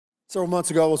Several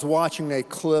months ago, I was watching a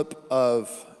clip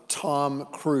of Tom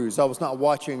Cruise. I was not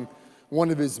watching one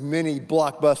of his many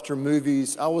blockbuster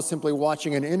movies. I was simply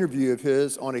watching an interview of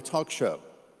his on a talk show.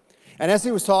 And as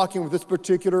he was talking with this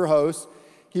particular host,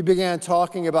 he began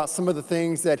talking about some of the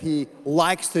things that he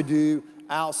likes to do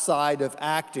outside of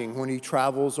acting when he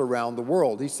travels around the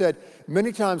world. He said,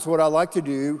 many times what I like to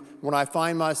do when I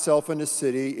find myself in a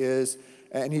city is,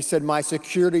 and he said, my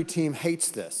security team hates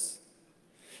this.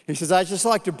 He says, I just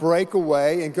like to break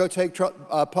away and go take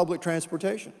public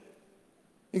transportation.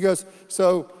 He goes,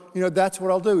 so, that's what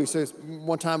I'll do. He says,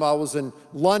 one time I was in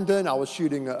London, I was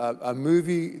shooting a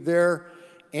movie there,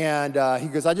 and he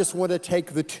goes, I just want to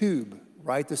take the tube,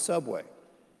 right, the subway.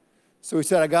 So he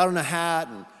said, I got on a hat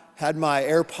and had my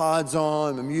AirPods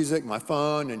on, my music, my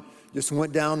phone, and just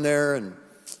went down there and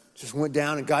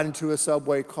got into a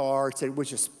subway car. He said it was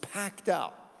just packed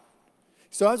out.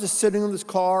 So I was just sitting in this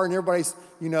car, and everybody's,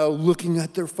 looking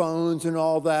at their phones and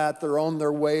all that. They're on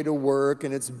their way to work,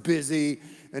 and it's busy,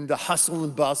 and the hustle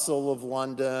and bustle of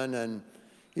London. And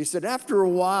he said, after a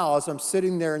while, as I'm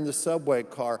sitting there in the subway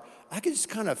car, I could just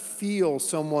kind of feel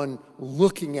someone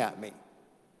looking at me.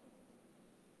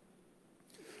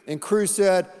 And Cruise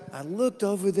said, I looked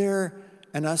over there,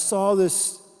 and I saw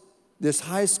this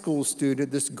high school student,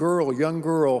 this girl, young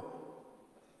girl,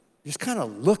 just kind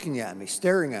of looking at me,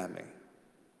 staring at me.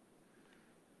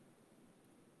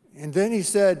 And then he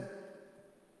said,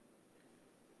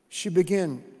 she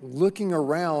began looking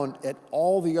around at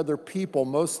all the other people,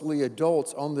 mostly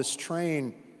adults, on this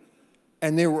train,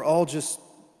 and they were all just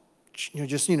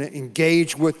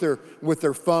engaged with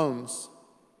their phones.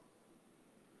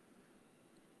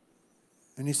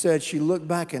 And he said, she looked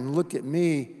back and looked at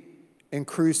me, and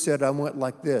Cruise said, I went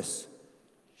like this.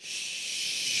 Shh.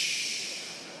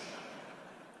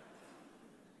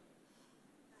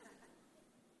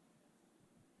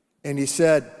 And he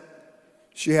said,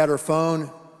 she had her phone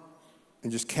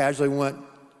and just casually went,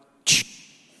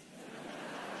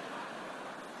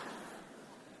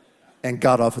 and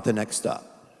got off at the next stop.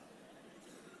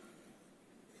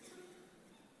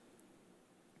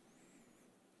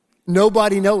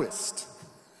 Nobody noticed.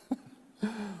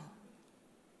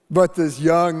 But this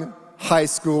young high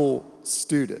school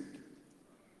student.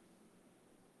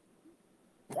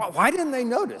 Why didn't they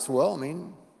notice? Well,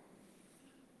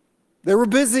 they were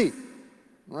busy,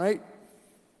 right?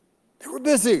 They were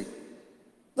busy.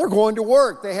 They're going to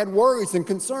work. They had worries and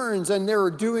concerns, and they were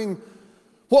doing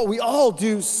what we all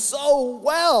do so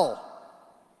well.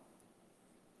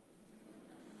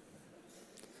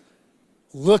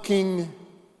 Looking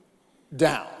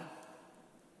down.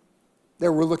 They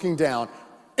were looking down.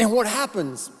 And what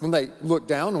happens when they look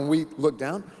down, when we look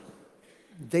down?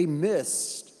 They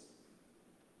missed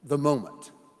the moment,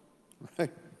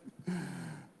 right?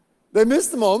 They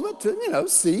missed the moment to,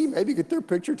 see, maybe get their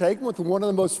picture taken with one of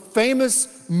the most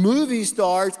famous movie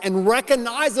stars and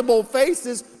recognizable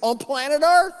faces on planet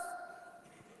Earth.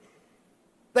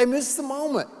 They missed the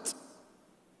moment.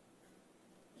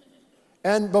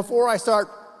 And before I start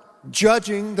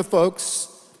judging the folks,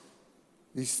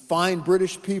 these fine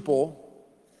British people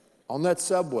on that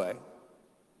subway,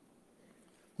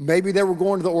 maybe they were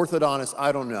going to the orthodontist,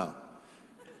 I don't know.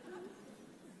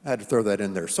 I had to throw that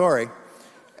in there, sorry.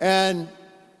 And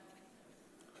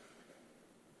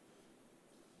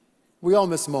we all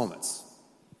miss moments,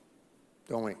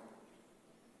 don't we?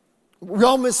 We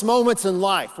all miss moments in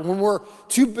life. When we're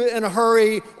too in a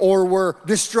hurry or we're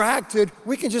distracted,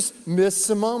 we can just miss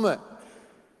a moment.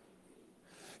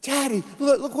 Daddy,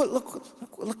 look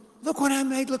what I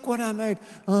made, look what I made.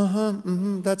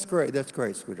 That's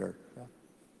great, sweetheart.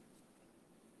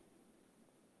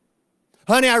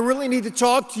 Honey, I really need to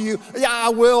talk to you. Yeah, I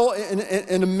will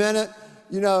in a minute.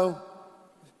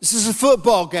 This is a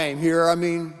football game here.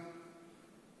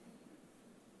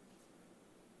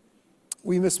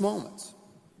 We miss moments.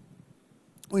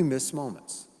 We miss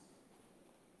moments.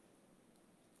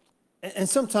 And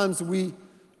sometimes we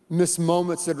miss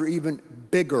moments that are even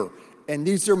bigger. And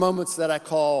these are moments that I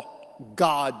call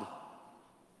God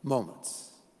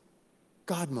moments.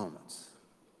 God moments.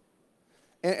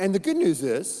 And the good news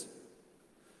is,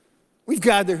 we've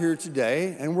gathered here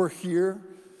today, and we're here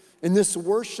in this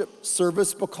worship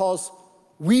service because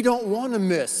we don't want to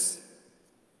miss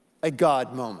a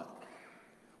God moment.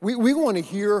 We want to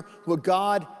hear what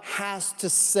God has to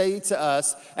say to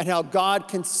us and how God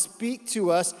can speak to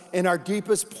us in our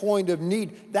deepest point of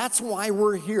need. That's why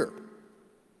we're here.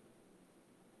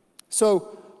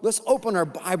 So let's open our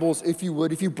Bibles, if you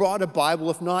would. If you brought a Bible,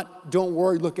 if not, don't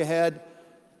worry, look ahead.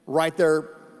 Right there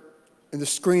in the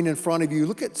screen in front of you,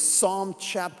 look at Psalm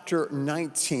chapter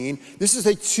 19. This is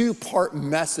a two-part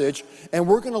message, and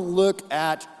we're going to look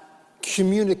at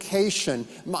communication.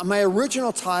 My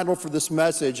original title for this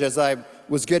message, as I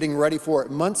was getting ready for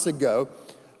it months ago,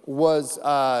 was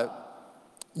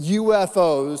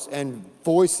UFOs and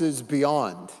Voices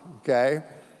Beyond, okay?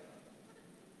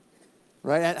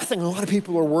 Right? And I think a lot of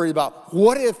people are worried about,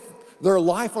 what if there are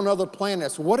life on other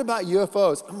planets? What about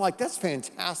UFOs? I'm like, that's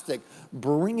fantastic.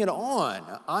 Bring it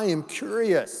on. I am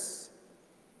curious.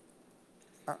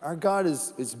 Our God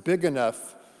is big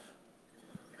enough,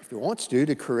 if he wants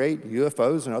to create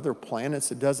UFOs and other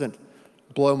planets. It doesn't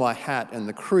blow my hat in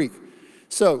the creek.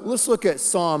 So let's look at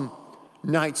Psalm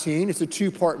 19. It's a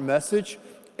two-part message.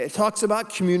 It talks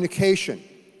about communication.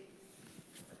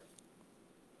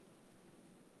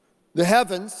 The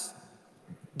heavens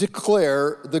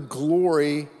declare the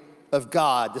glory of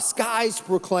God. The skies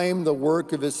proclaim the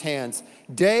work of his hands.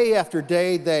 Day after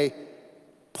day they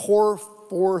pour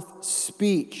forth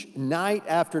speech. Night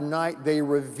after night they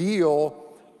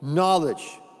reveal knowledge.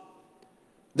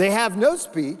 They have no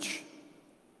speech.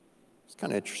 It's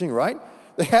kind of interesting, right?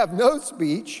 They have no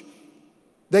speech.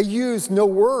 They use no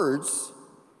words.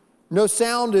 No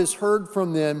sound is heard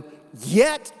from them,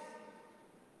 yet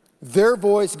their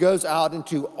voice goes out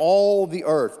into all the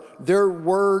earth, their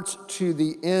words to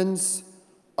the ends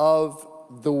of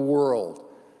the world.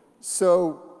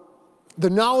 So the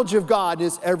knowledge of God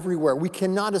is everywhere. We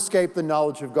cannot escape the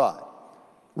knowledge of God.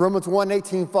 Romans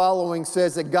 1:18 following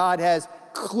says that God has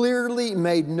clearly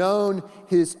made known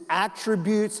his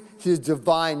attributes, his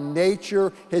divine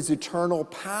nature, his eternal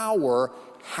power.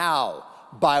 How?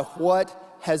 By what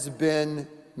has been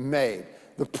made.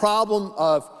 The problem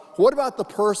of, what about the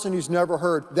person who's never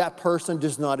heard? That person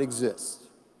does not exist.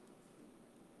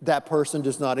 That person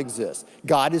does not exist.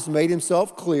 God has made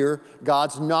himself clear.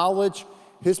 God's knowledge,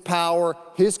 his power,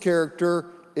 his character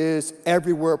is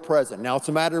everywhere present. Now, it's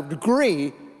a matter of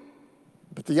degree,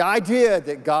 but the idea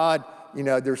that God,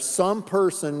 there's some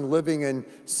person living in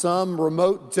some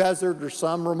remote desert or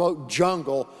some remote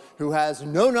jungle who has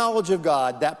no knowledge of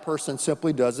God, that person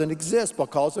simply doesn't exist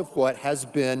because of what has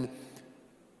been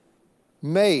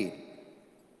made.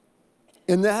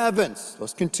 In the heavens,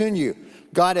 let's continue.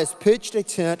 God has pitched a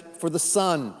tent for the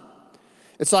sun.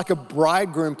 It's like a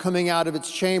bridegroom coming out of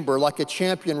its chamber, like a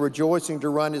champion rejoicing to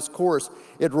run his course.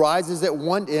 It rises at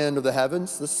one end of the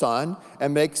heavens, the sun,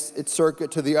 and makes its circuit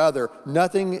to the other.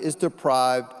 Nothing is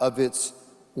deprived of its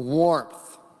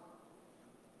warmth.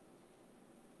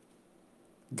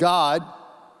 God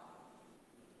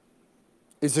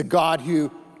is a God who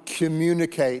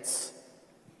communicates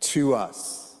to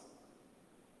us.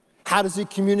 How does he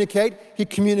communicate? He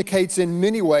communicates in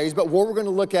many ways, but what we're going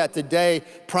to look at today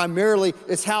primarily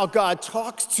is how God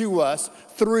talks to us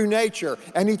through nature,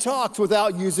 and he talks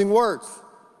without using words.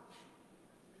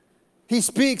 He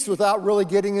speaks without really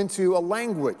getting into a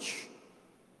language.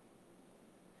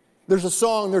 There's a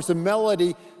song, there's a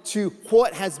melody to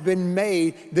what has been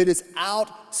made that is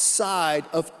outside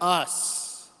of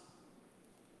us.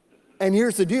 And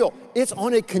here's the deal, it's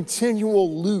on a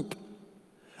continual loop.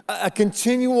 A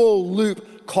continual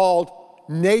loop called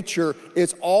nature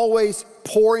is always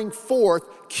pouring forth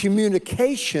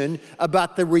communication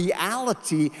about the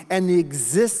reality and the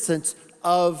existence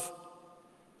of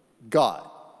God.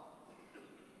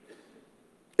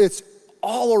 It's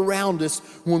all around us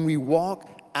when we walk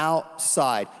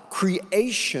outside.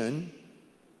 Creation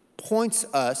points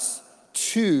us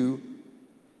to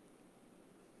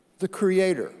the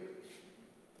Creator.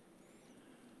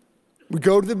 We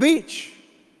go to the beach.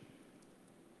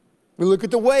 We look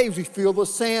at the waves, we feel the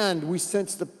sand, we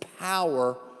sense the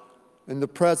power and the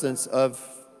presence of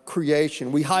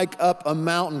creation. We hike up a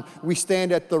mountain, we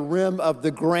stand at the rim of the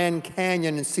Grand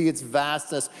Canyon and see its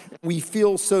vastness. We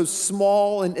feel so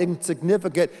small and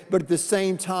insignificant, but at the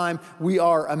same time, we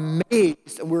are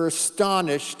amazed and we're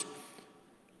astonished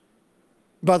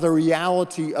by the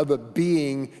reality of a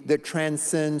being that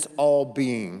transcends all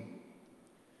being,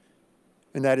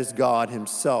 and that is God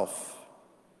himself.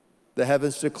 The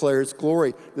heavens declare his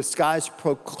glory. The skies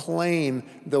proclaim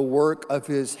the work of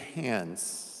his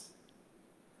hands.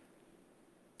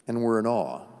 And we're in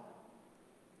awe.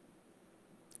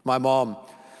 My mom,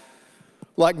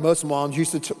 like most moms,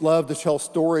 used to love to tell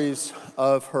stories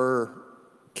of her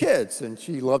kids. And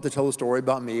she loved to tell a story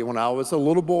about me. When I was a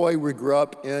little boy, we grew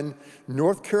up in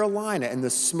North Carolina in the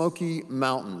Smoky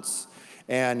Mountains.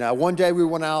 And one day we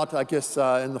went out, I guess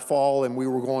in the fall, and we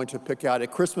were going to pick out a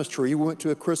Christmas tree. We went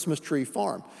to a Christmas tree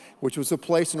farm, which was a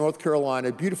place in North Carolina,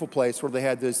 a beautiful place where they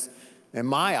had this, in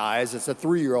my eyes, as a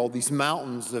 3-year-old, these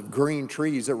mountains of green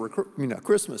trees that were,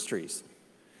 Christmas trees.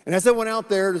 And as I went out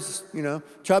there, this,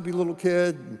 chubby little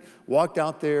kid, and walked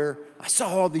out there, I saw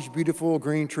all these beautiful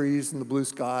green trees and the blue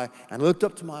sky. And I looked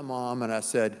up to my mom and I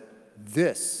said,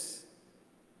 "This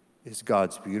is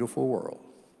God's beautiful world."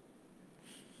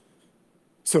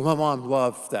 So my mom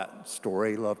loved that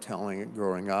story, loved telling it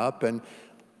growing up. And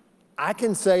I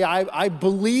can say I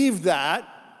believed that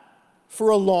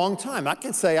for a long time. I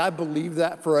can say I believed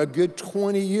that for a good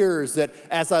 20 years, that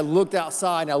as I looked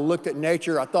outside and I looked at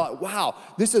nature, I thought, wow,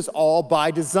 this is all by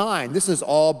design. This is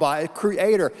all by a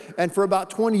creator. And for about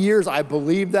 20 years, I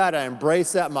believed that. I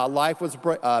embraced that. My life was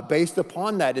based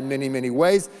upon that in many, many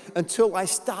ways until I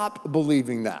stopped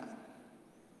believing that.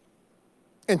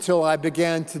 Until I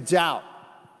began to doubt.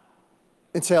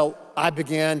 Until I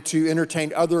began to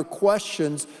entertain other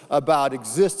questions about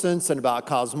existence and about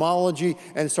cosmology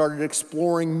and started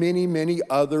exploring many, many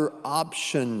other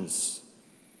options.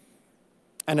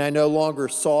 And I no longer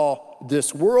saw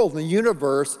this world and the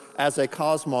universe as a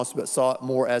cosmos, but saw it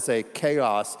more as a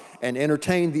chaos and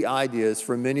entertained the ideas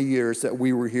for many years that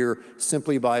we were here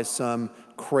simply by some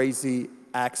crazy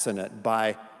accident,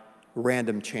 by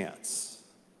random chance.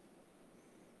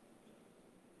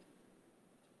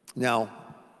 Now,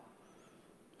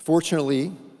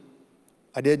 fortunately,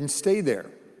 I didn't stay there.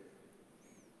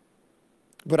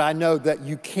 But I know that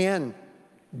you can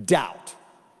doubt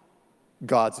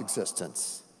God's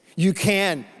existence. You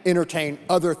can entertain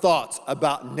other thoughts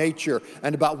about nature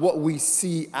and about what we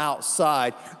see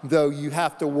outside, though you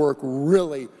have to work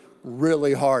really,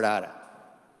 really hard at it.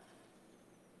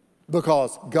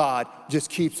 Because God just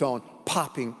keeps on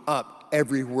popping up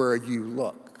everywhere you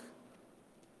look.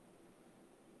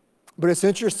 But it's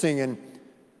interesting in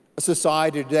a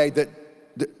society today that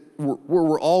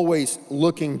we're always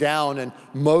looking down, and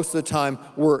most of the time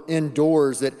we're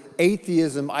indoors, that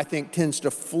atheism, I think, tends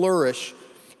to flourish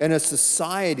in a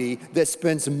society that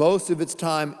spends most of its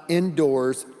time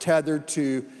indoors, tethered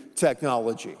to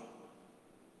technology.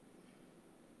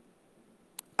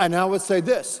 And I would say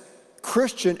this,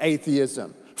 Christian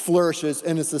atheism flourishes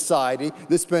in a society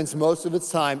that spends most of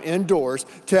its time indoors,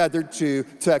 tethered to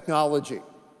technology.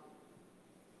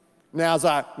 Now, as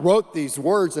I wrote these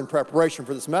words in preparation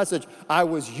for this message, I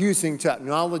was using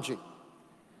technology.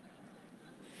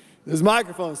 This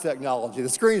microphone's technology, the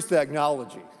screen's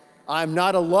technology. I'm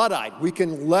not a Luddite. We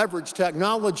can leverage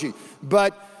technology.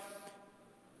 But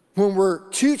when we're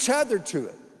too tethered to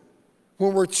it,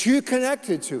 when we're too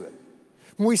connected to it,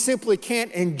 when we simply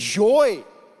can't enjoy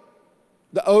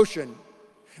the ocean,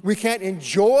 we can't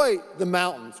enjoy the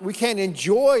mountains, we can't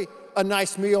enjoy a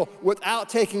nice meal without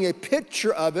taking a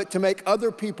picture of it to make other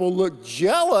people look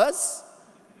jealous,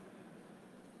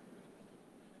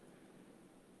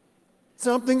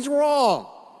 something's wrong.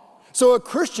 So a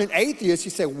Christian atheist,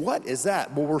 you say, what is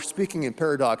that? Well, we're speaking in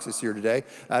paradoxes here today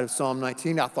out of Psalm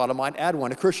 19. I thought I might add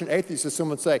one. A Christian atheist is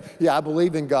someone say, yeah, I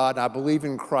believe in God, I believe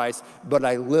in Christ, but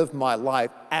I live my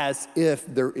life as if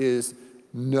there is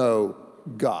no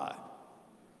God.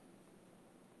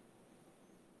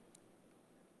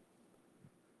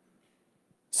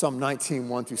 Psalm 19,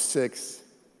 1 through 6,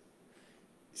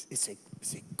 it's a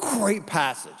great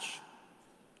passage.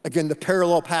 Again, the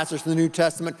parallel passage in the New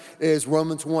Testament is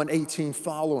Romans 1, 18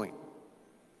 following.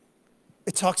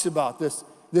 It talks about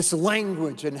this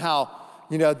language and how,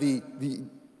 the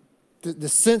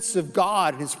sense of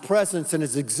God and His presence and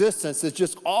His existence is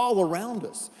just all around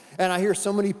us. And I hear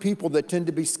so many people that tend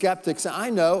to be skeptics. I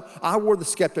know, I wore the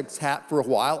skeptic's hat for a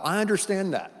while. I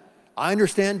understand that. I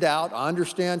understand doubt, I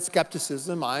understand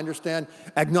skepticism, I understand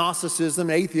agnosticism,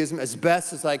 atheism as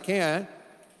best as I can.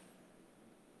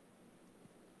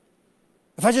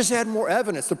 If I just had more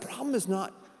evidence, the problem is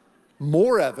not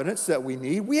more evidence that we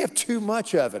need. We have too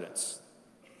much evidence.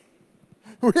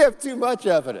 We have too much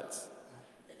evidence.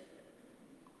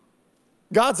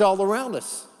 God's all around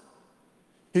us.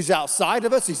 He's outside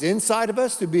of us, He's inside of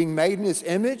us through being made in His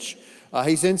image.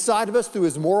 He's inside of us through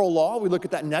His moral law. We look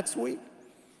at that next week.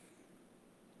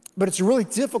 But it's really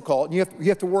difficult, and you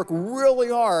have to work really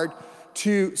hard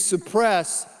to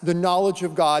suppress the knowledge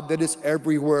of God that is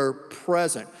everywhere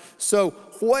present. So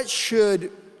what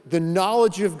should the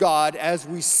knowledge of God as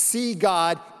we see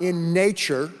God in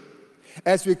nature,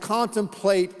 as we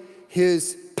contemplate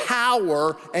His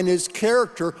power and His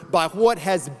character by what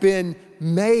has been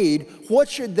made, what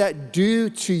should that do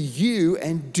to you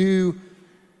and do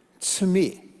to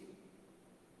me?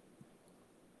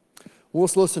 Well,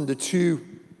 let's listen to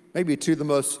maybe two of the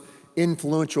most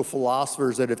influential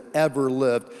philosophers that have ever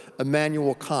lived,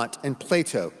 Immanuel Kant and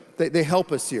Plato. They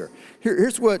help us here.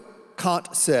 Here's what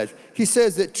Kant said. He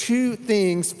says that two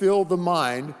things fill the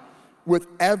mind with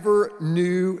ever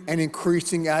new and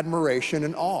increasing admiration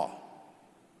and awe.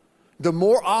 the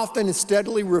more often and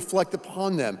steadily reflect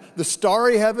upon them, the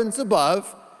starry heavens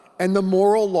above and the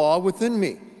moral law within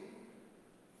me.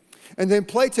 And then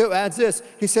Plato adds this.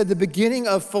 He said, the beginning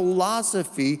of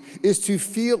philosophy is to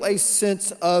feel a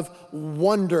sense of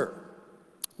wonder.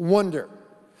 Wonder.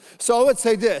 So I would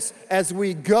say this, as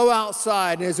we go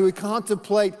outside and as we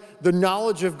contemplate the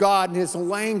knowledge of God and His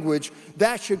language,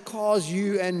 that should cause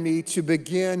you and me to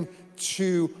begin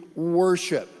to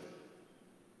worship.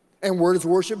 And where does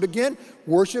worship begin?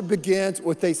 Worship begins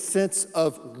with a sense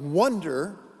of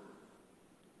wonder,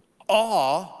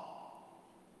 awe,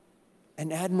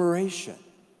 and admiration.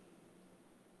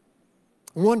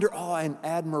 Wonder, awe, and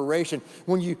admiration.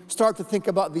 When you start to think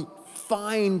about the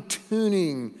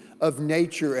fine-tuning of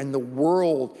nature and the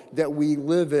world that we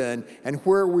live in and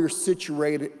where we're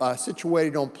situated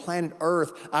on planet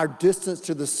Earth, our distance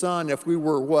to the sun, if we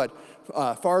were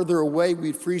farther away,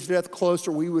 we'd freeze to death,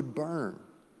 closer, we would burn.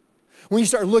 When you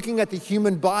start looking at the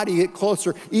human body, get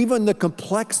closer, even the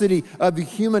complexity of the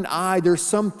human eye, there's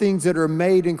some things that are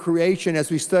made in creation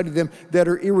as we study them that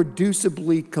are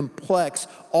irreducibly complex.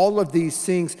 All of these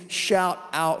things shout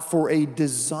out for a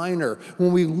designer.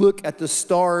 When we look at the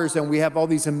stars and we have all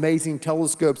these amazing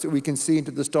telescopes that we can see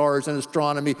into the stars and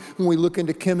astronomy, when we look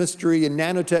into chemistry and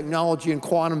nanotechnology and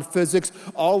quantum physics,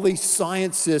 all these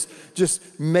sciences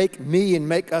just make me and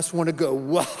make us want to go,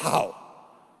 wow,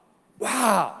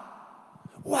 wow.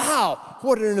 Wow,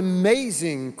 what an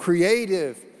amazing,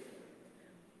 creative,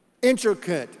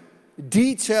 intricate,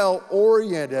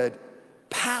 detail-oriented,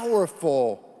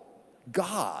 powerful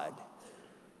God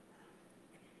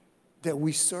that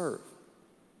we serve.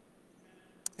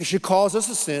 It should cause us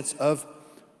a sense of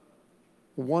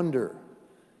wonder.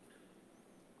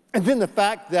 And then the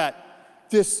fact that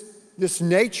this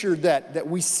nature that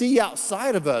we see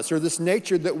outside of us, or this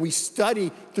nature that we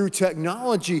study through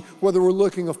technology, whether we're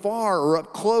looking afar or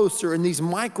up close or in these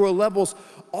micro levels,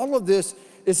 all of this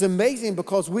is amazing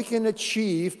because we can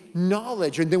achieve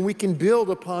knowledge, and then we can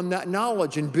build upon that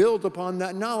knowledge and build upon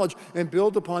that knowledge and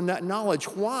build upon that knowledge.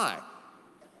 Why?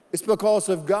 It's because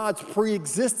of God's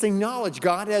pre-existing knowledge.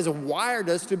 God has wired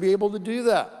us to be able to do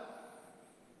that.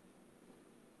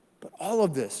 But all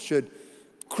of this should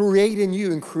create in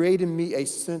you and create in me a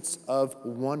sense of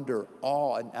wonder,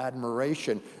 awe, and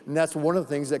admiration. And that's one of the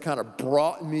things that kind of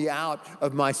brought me out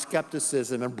of my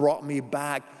skepticism and brought me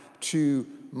back to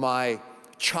my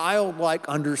childlike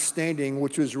understanding,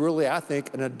 which was really, I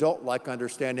think, an adult-like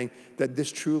understanding that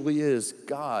this truly is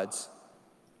God's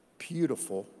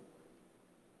beautiful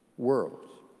world.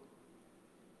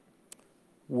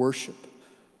 Worship.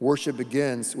 Worship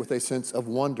begins with a sense of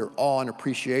wonder, awe, and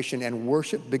appreciation, and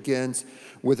worship begins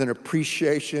with an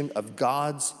appreciation of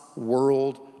God's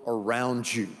world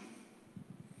around you.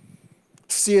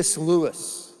 C.S.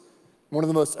 Lewis, one of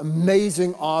the most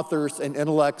amazing authors and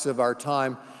intellects of our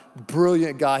time,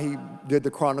 brilliant guy. He did the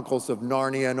Chronicles of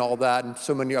Narnia and all that, and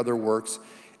so many other works.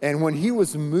 And when he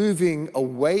was moving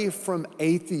away from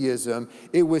atheism,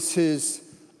 it was his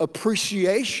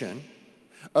appreciation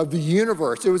of the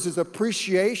universe. It was his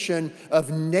appreciation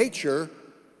of nature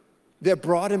that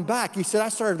brought him back. He said, I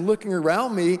started looking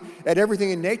around me at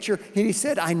everything in nature, and he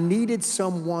said, I needed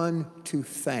someone to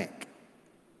thank.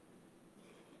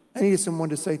 I needed someone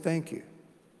to say thank you.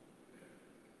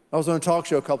 I was on a talk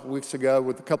show a couple of weeks ago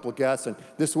with a couple of guests, and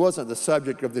this wasn't the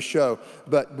subject of the show,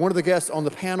 but one of the guests on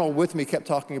the panel with me kept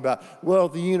talking about, well,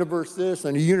 the universe this,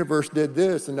 and the universe did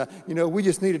this, and we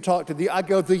just need to talk to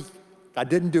I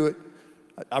didn't do it.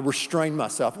 I restrained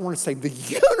myself. I want to say the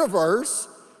universe,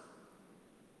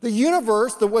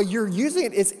 the way you're using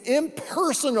it, is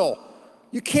impersonal.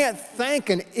 You can't thank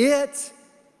an it.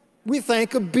 We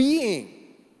thank a being.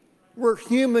 We're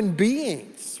human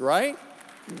beings, right?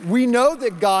 We know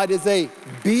that God is a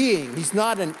being. He's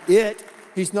not an it.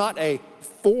 He's not a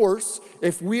force.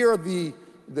 If we are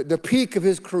the peak of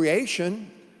His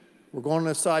creation, we're going on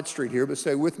a side street here, but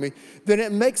stay with me, then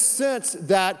it makes sense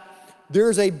that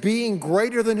there's a being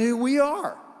greater than who we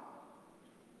are.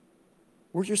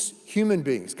 We're just human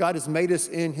beings. God has made us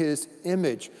in His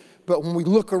image. But when we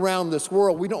look around this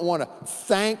world, we don't want to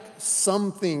thank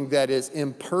something that is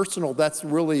impersonal. That's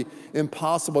really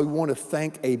impossible. We want to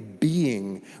thank a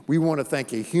being. We want to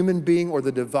thank a human being or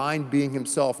the divine being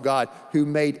Himself, God, who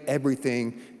made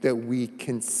everything that we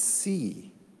can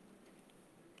see.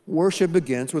 Worship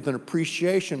begins with an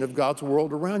appreciation of God's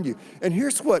world around you. And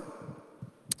here's what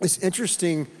is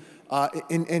interesting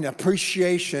in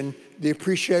appreciation, the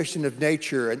appreciation of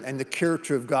nature and the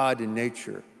character of God in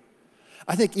nature.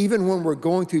 I think even when we're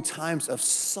going through times of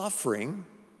suffering,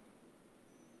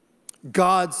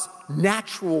 God's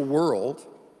natural world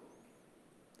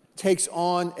takes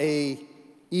on a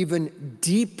even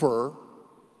deeper,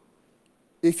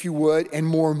 if you would, and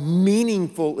more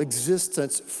meaningful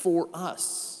existence for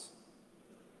us.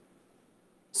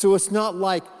 So it's not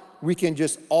like we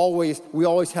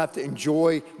always have to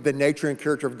enjoy the nature and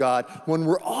character of God when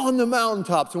we're on the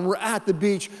mountaintops, when we're at the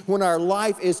beach, when our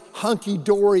life is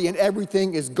hunky-dory and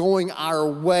everything is going our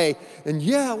way. And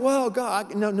yeah, well,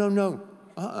 God, no.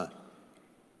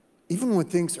 Even when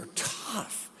things are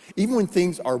tough, even when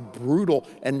things are brutal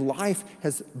and life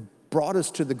has brought us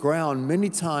to the ground, many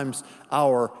times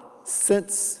our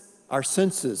senses,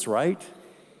 right?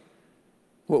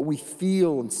 What we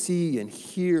feel and see and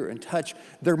hear and touch,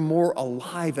 they're more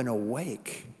alive and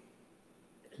awake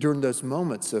during those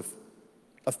moments of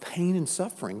pain and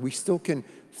suffering. We still can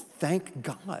thank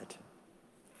God.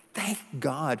 Thank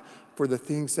God for the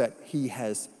things that He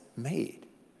has made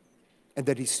and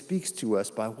that He speaks to us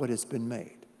by what has been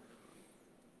made.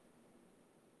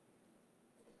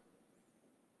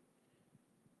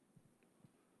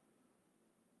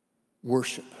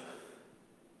 Worship.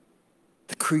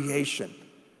 The creation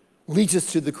leads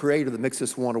us to the Creator that makes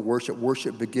us want to worship.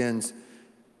 Worship begins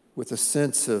with a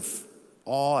sense of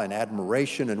awe and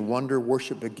admiration and wonder.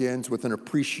 Worship begins with an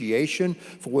appreciation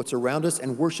for what's around us,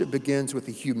 and worship begins with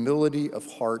a humility of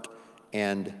heart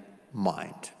and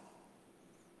mind.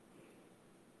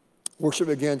 Worship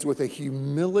begins with a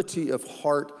humility of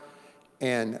heart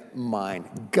and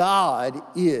mind. God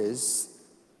is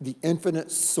the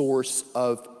infinite source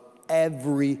of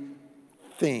everything.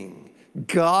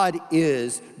 God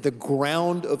is the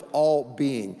ground of all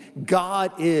being.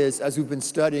 God is, as we've been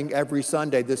studying every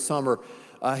Sunday this summer,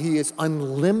 He is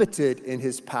unlimited in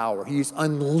His power. He is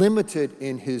unlimited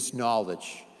in His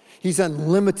knowledge. He's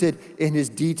unlimited in His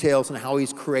details and how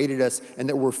He's created us and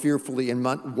that we're fearfully and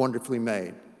wonderfully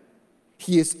made.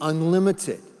 He is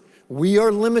unlimited. We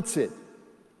are limited.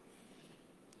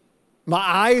 My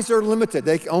eyes are limited.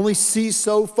 They can only see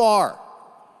so far.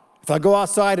 If I go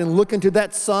outside and look into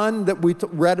that sun that we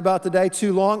read about today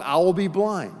too long, I will be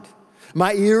blind.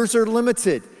 My ears are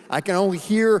limited. I can only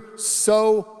hear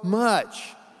so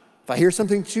much. If I hear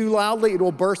something too loudly, it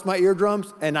will burst my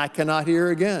eardrums and I cannot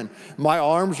hear again. My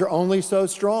arms are only so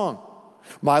strong.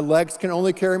 My legs can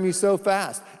only carry me so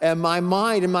fast. And my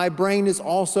mind and my brain is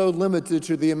also limited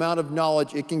to the amount of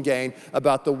knowledge it can gain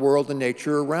about the world and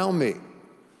nature around me.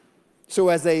 So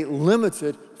as a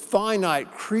limited,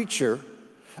 finite creature,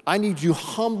 I need to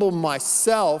humble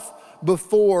myself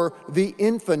before the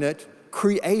infinite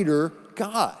Creator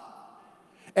God.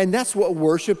 And that's what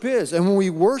worship is. And when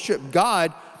we worship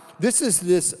God, this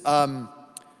is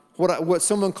what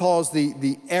someone calls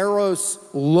the Eros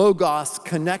Logos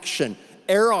connection.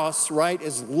 Eros, right,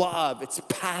 is love, it's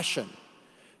passion.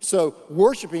 So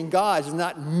worshiping God is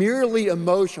not merely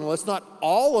emotional. It's not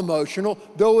all emotional,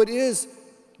 though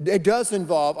it does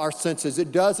involve our senses.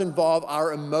 It does involve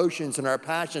our emotions and our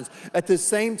passions. At the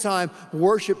same time,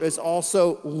 worship is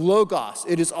also logos.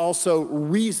 It is also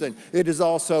reason. It is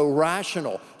also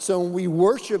rational. So when we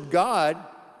worship God,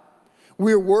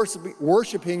 we're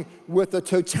worshiping with the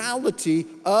totality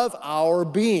of our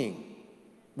being,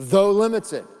 though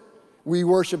limited. We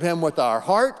worship Him with our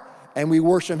heart, and we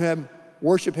worship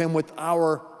Him with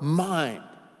our mind.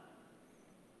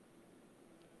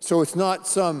 So it's not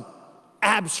some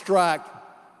abstract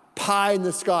pie in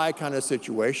the sky kind of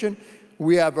situation.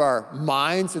 We have our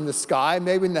minds in the sky,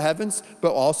 maybe in the heavens,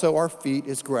 but also our feet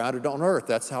is grounded on earth.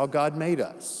 That's how God made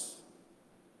us.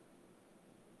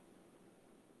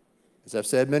 As I've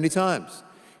said many times,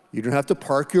 you don't have to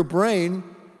park your brain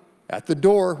at the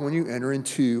door when you enter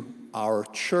into our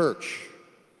church.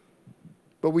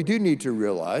 But we do need to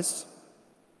realize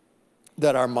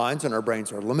that our minds and our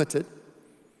brains are limited,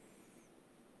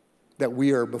 that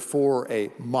we are before a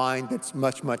mind that's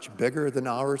much, much bigger than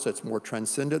ours, that's more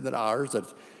transcendent than ours, that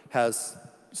has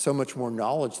so much more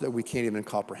knowledge that we can't even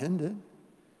comprehend it.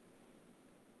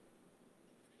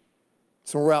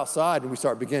 So when we're outside and we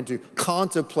begin to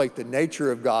contemplate the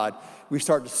nature of God, we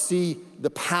start to see the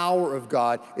power of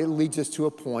God. It leads us to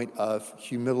a point of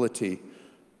humility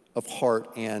of heart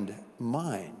and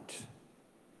mind.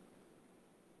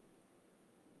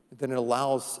 Then it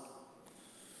allows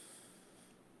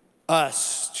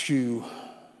us to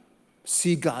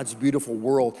see God's beautiful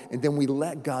world, and then we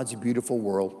let God's beautiful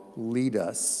world lead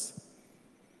us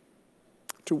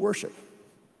to worship.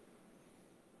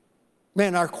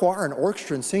 Man, our choir and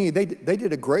orchestra and singing, they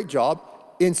did a great job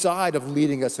inside of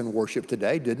leading us in worship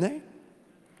today, didn't they?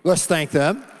 Let's thank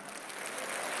them.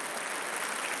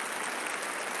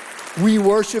 We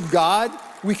worship God.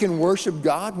 We can worship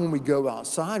God when we go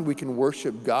outside. We can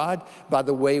worship God by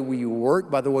the way we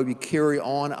work, by the way we carry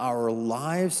on our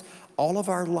lives. all of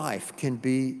our life can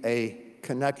be a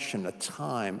connection, a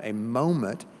time, a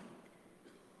moment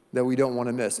that we don't want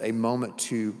to miss, a moment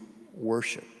to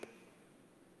worship.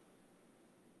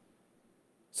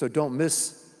 So don't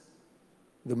miss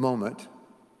the moment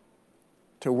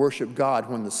to worship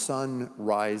God when the sun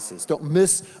rises. Don't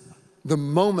miss the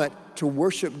moment to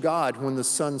worship God when the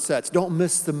sun sets. Don't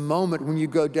miss the moment when you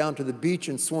go down to the beach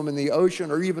and swim in the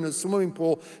ocean or even a swimming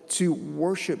pool to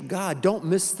worship God. Don't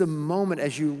miss the moment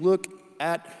as you look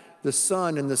at the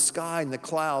sun and the sky and the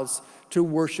clouds to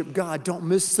worship God. Don't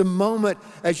miss the moment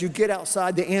as you get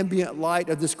outside the ambient light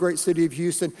of this great city of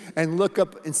Houston and look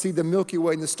up and see the Milky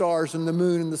Way and the stars and the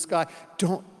moon and the sky.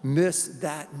 Don't miss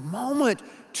that moment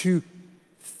to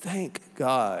thank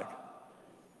God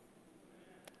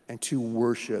and to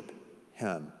worship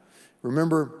Him.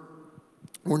 Remember,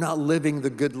 we're not living the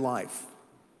good life.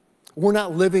 We're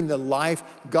not living the life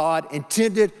God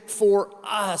intended for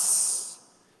us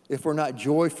if we're not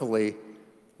joyfully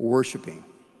worshiping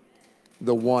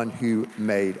the one who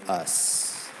made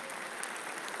us.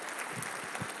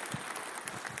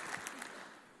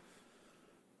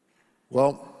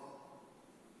 Well,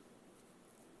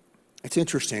 it's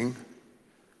interesting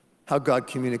how God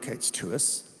communicates to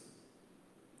us.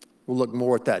 We'll look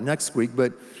more at that next week,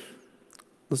 but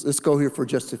let's go here for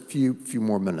just a few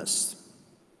more minutes.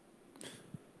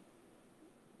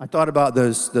 I thought about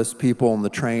those people on the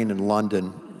train in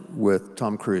London with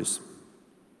Tom Cruise.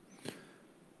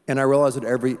 And I realized that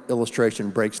every illustration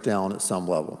breaks down at some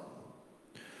level.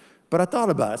 But I thought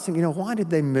about it, thinking, why did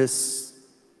they miss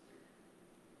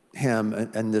him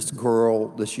and this girl,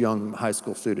 this young high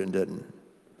school student didn't?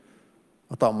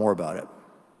 I thought more about it.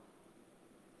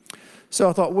 So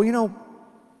I thought,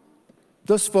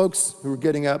 those folks who were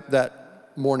getting up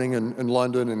that morning in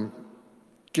London and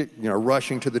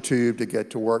rushing to the tube to get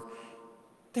to work,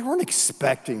 they weren't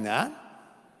expecting that.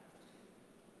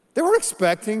 They weren't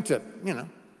expecting to,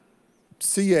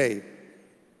 see a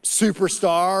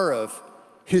superstar of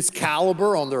his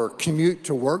caliber on their commute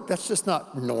to work. That's just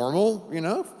not normal,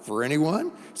 for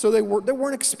anyone. So they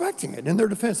weren't expecting it. In their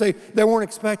defense, they weren't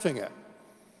expecting it.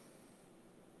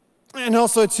 And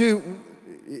also, too,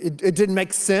 it didn't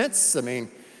make sense. I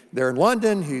mean, they're in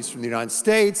London. He's from the United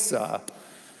States.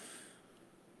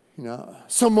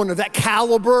 Someone of that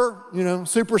caliber,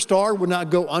 superstar would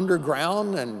not go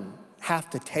underground and have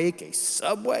to take a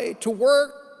subway to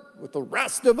work with the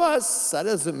rest of us. That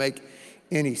doesn't make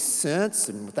any sense.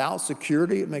 And without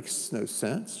security, it makes no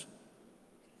sense.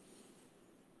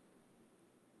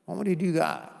 Why would he do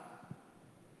that?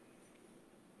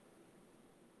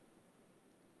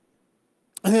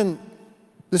 And then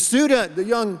the student, the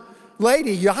young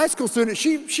lady, your high school student,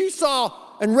 she saw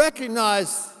and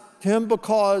recognized him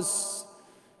because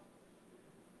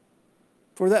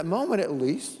for that moment at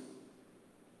least,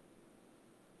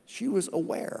 she was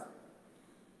aware.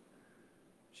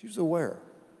 She was aware.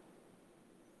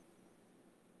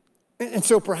 And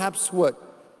so perhaps what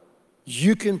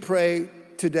you can pray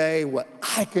today, what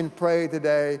I can pray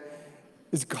today,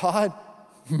 is God,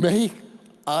 make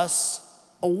us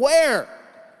aware.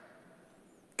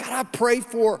 God, I pray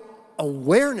for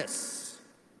awareness.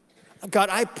 God,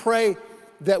 I pray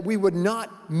that we would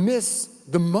not miss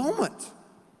the moment.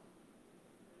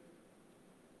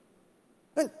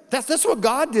 And that's what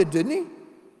God did, didn't He?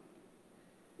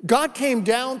 God came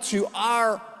down to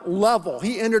our level.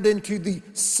 He entered into the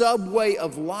subway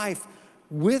of life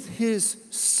with His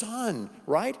Son,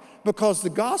 right? Because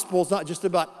the gospel is not just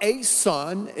about a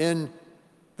sun in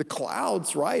the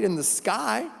clouds, right, in the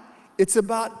sky. It's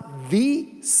about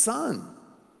the Son,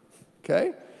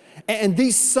 okay? And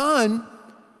the Son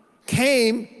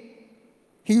came,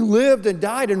 He lived and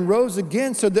died and rose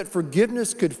again so that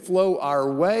forgiveness could flow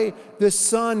our way. This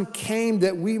Son came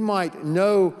that we might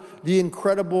know the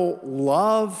incredible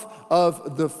love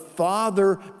of the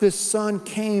Father. This Son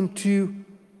came to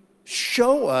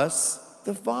show us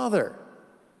the Father.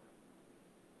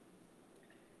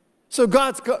 So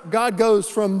God goes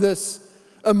from this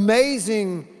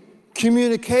amazing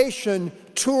communication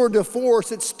tour de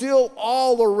force. It's still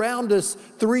all around us,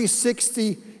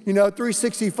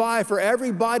 365 for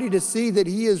everybody to see that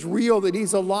He is real, that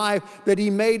He's alive, that He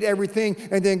made everything.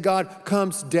 And then God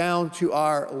comes down to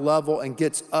our level and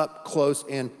gets up close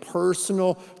and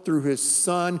personal through His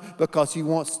Son because He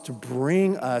wants to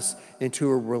bring us into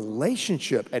a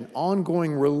relationship, an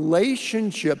ongoing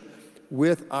relationship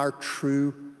with our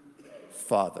true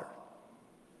Father,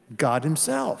 God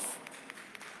Himself.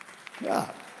 Yeah.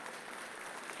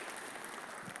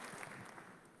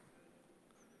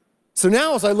 So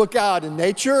now as I look out in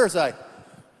nature, as I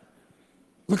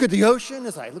look at the ocean,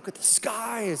 as I look at the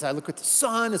sky, as I look at the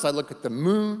sun, as I look at the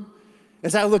moon,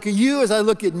 As I look at you, as I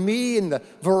look at me and the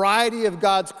variety of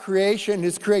God's creation,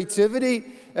 his creativity,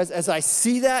 as I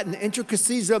see that and the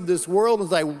intricacies of this world,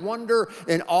 as I wonder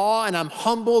in awe and I'm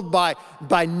humbled by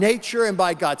nature and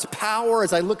by God's power,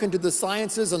 as I look into the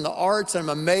sciences and the arts, and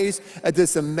I'm amazed at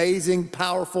this amazing,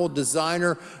 powerful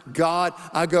designer, God,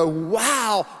 I go,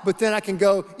 wow, but then I can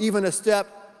go even a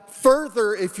step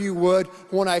further, if you would,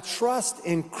 when I trust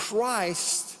in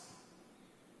Christ,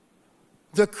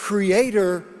 the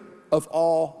creator of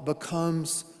all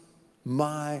becomes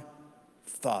my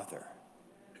Father.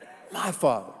 My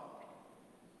Father.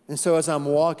 And so as I'm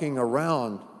walking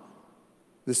around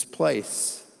this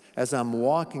place, as I'm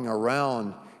walking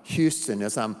around Houston,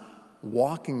 as I'm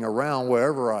walking around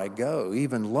wherever I go,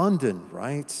 even London,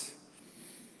 right?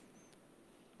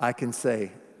 I can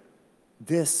say,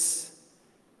 this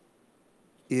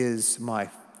is my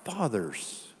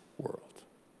Father's world,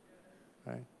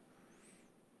 right?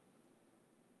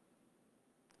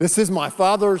 This is my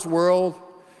Father's world,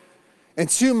 and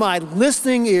to my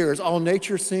listening ears, all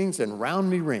nature sings and round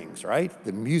me rings, right?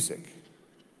 The music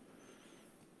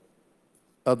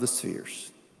of the spheres.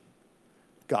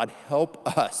 God,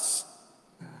 help us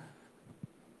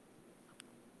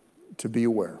to be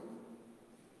aware.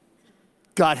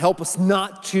 God, help us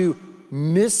not to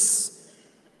miss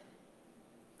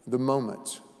the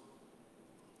moment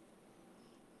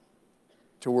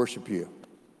to worship you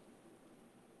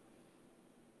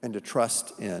and to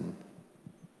trust in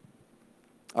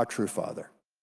our true Father.